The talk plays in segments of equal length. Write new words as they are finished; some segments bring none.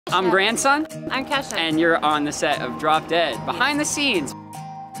I'm Grandson. I'm Kesha. And you're on the set of Drop Dead. Behind the scenes.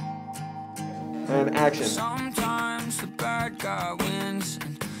 And action. Sometimes the bad guy wins,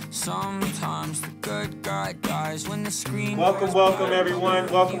 and sometimes the good guy dies when the screen. Welcome everyone.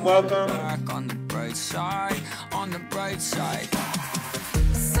 Welcome. Back on the bright side, on the bright side.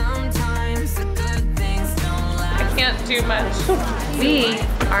 Sometimes the good things don't last. I can't do much. We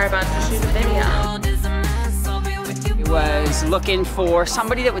are about to shoot a video. He was looking for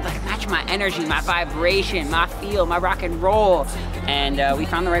somebody that would like match my energy, my vibration, my feel, my rock and roll. And we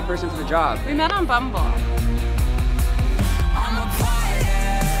found the right person for the job. We met on Bumble.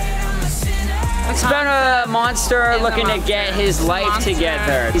 It's been a monster looking to get his life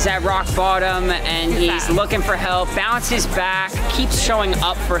together. He's at rock bottom and he's looking for help, bounces back, keeps showing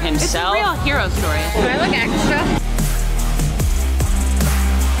up for himself. It's a real hero story. Do I look extra?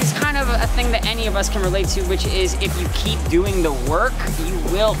 It's kind of a thing that any of us can relate to, which is if you keep doing the work, you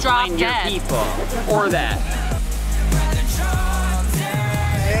will find your people. Or that.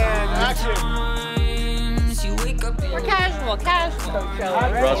 And action. We're casual.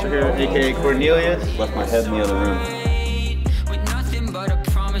 Ross here, aka Cornelius. Left my head in the other room.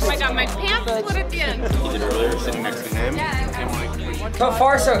 Oh my god, my pants split at the end. You did earlier, sitting next to him. So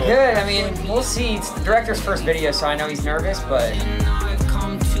far, so good. I mean, we'll see. It's the director's first video, so I know he's nervous, but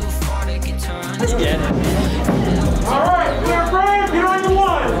let's get it. All right, we're brave. Get on the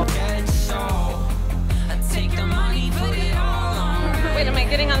one. Wait, am I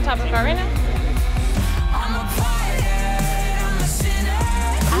getting on top of the car right now?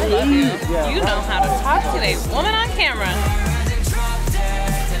 I love you. Yeah. You know how to talk to a woman on camera.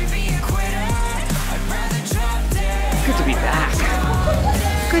 Good to be back.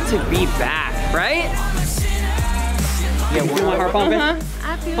 Good to be back, right? Yeah, want my heart pumping? I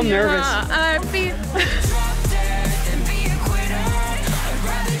feel I'm nervous. I feel